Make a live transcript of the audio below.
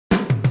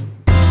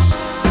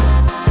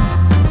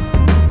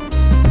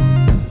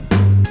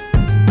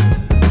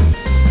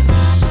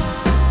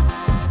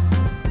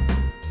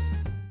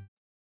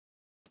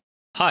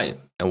Hi,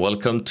 and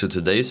welcome to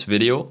today's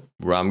video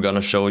where I'm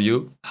gonna show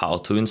you how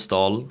to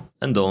install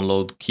and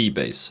download Kee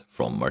Bass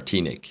from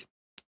Martinic.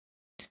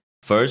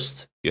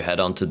 First, you head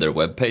onto their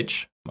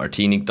webpage,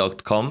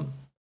 martinic.com,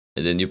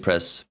 and then you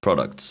press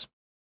Products.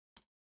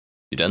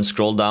 You then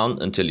scroll down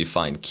until you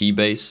find Kee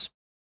Bass,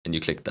 and you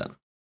click that.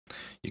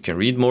 You can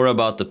read more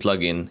about the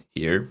plugin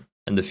here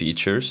and the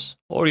features,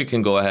 or you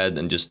can go ahead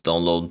and just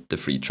download the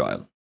free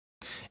trial.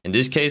 In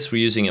this case,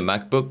 we're using a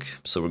MacBook,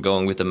 so we're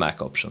going with the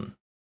Mac option.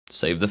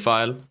 Save the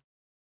file,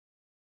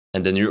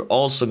 and then you're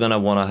also gonna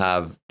wanna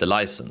have the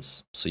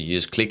license. So you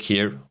just click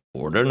here,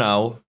 order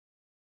now,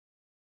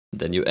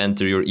 then you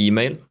enter your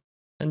email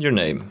and your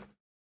name,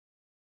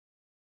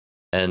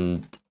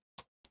 and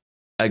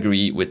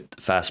agree with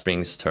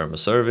FastSpring's term of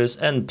service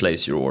and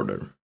place your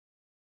order.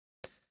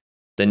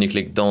 Then you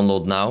click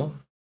download now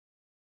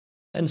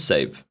and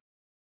save.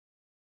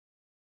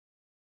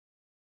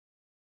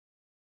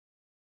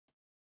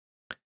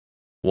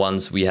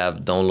 Once we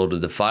have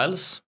downloaded the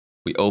files,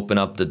 we open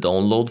up the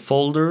download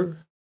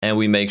folder and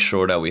we make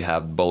sure that we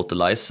have both the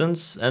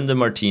license and the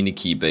Martinic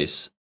Kee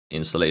Bass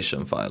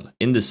installation file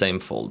in the same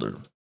folder.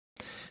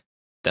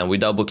 Then we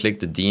double click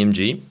the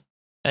DMG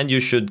and you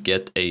should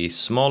get a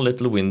small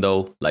little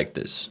window like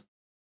this.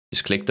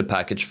 Just click the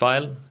package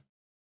file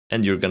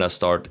and you're gonna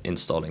start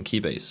installing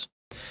Kee Bass.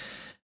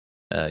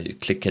 You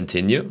click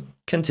continue,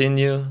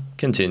 continue,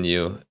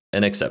 continue,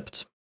 and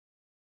accept.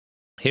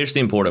 Here's the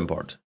important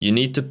part. You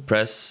need to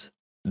press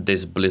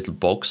this little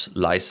box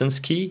license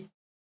key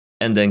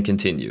and then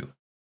continue.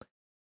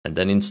 And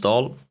then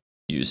install,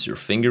 use your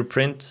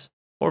fingerprint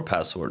or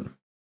password.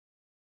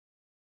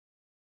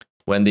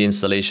 When the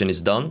installation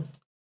is done,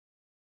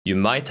 you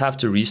might have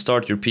to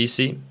restart your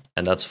PC,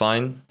 and that's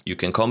fine. You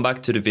can come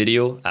back to the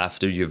video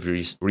after you've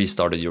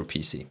restarted your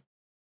PC.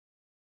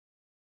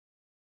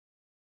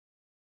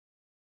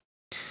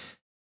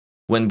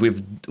 When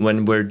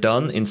we're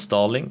done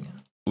installing,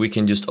 we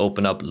can just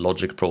open up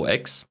Logic Pro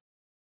X.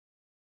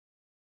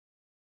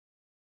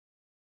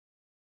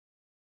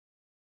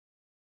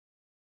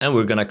 And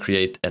we're gonna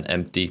create an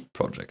empty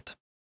project.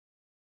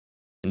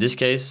 In this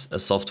case, a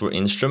software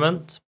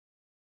instrument.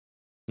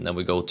 And then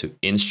we go to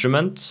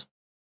Instrument.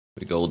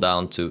 We go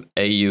down to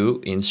AU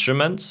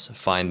Instruments,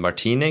 find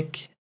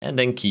Martinic, and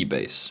then Kee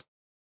Bass.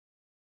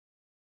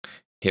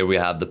 Here we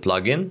have the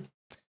plugin,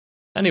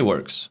 and it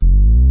works.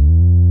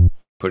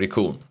 Pretty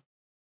cool.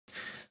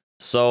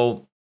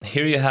 So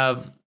here you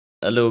have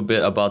a little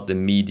bit about the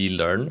MIDI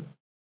learn.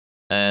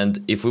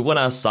 And if we want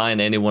to assign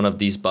any one of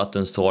these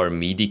buttons to our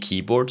MIDI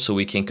keyboard so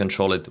we can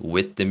control it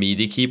with the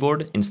MIDI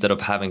keyboard instead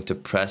of having to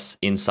press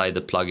inside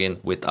the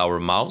plugin with our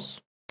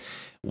mouse,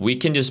 we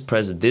can just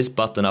press this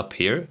button up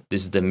here.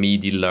 This is the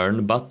MIDI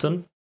learn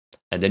button.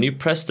 And then you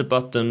press the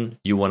button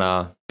you want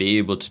to be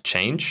able to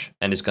change,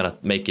 and it's going to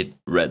make it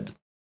red.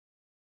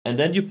 And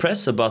then you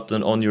press a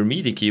button on your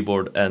MIDI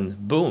keyboard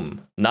and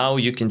boom, now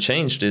you can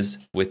change this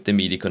with the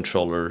MIDI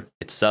controller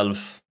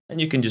itself, and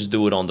you can just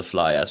do it on the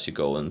fly as you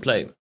go and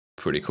play.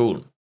 Pretty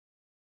cool.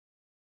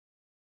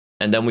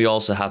 And then we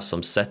also have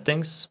some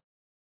settings,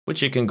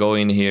 which you can go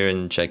in here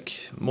and check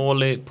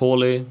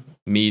poly,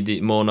 MIDI,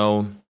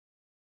 mono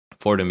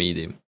for the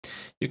MIDI.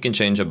 You can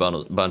change a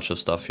bunch of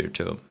stuff here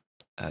too.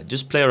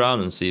 Just play around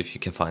and see if you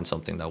can find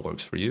something that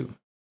works for you.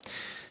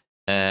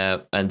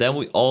 And then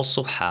we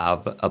also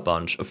have a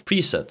bunch of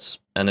presets.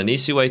 And an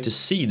easy way to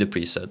see the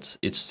presets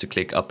is to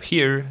click up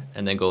here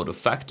and then go to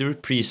Factory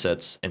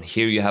Presets. And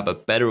here you have a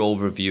better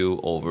overview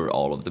over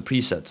all of the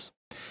presets.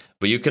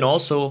 But you can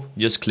also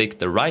just click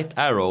the right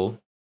arrow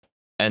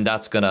and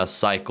that's gonna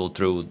cycle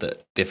through the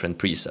different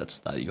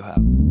presets that you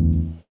have.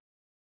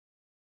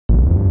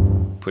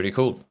 Pretty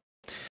cool.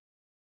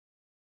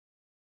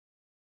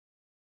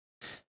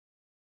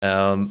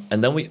 And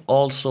then we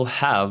also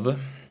have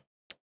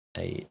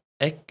a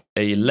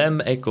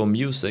Lem Echo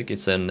Music.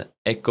 It's an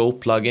Echo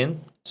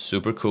plugin,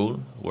 super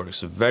cool, works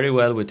very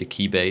well with the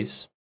Kee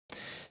Bass.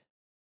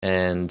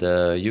 And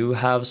you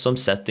have some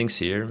settings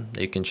here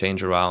that you can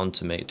change around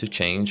to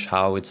change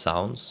how it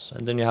sounds.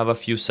 And then you have a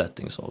few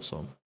settings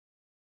also.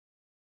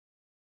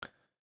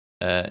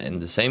 And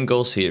the same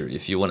goes here.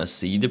 If you want to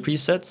see the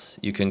presets,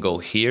 you can go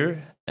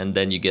here and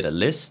then you get a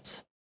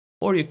list.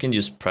 Or you can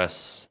just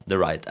press the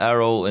right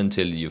arrow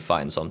until you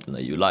find something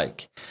that you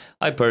like.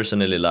 I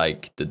personally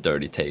like the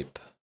Dirty Tape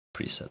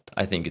preset.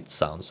 I think it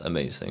sounds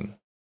amazing.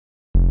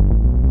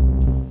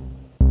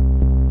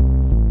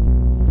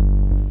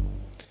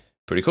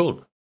 Pretty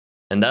cool.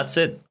 And that's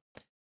it.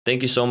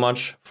 Thank you so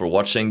much for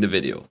watching the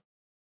video.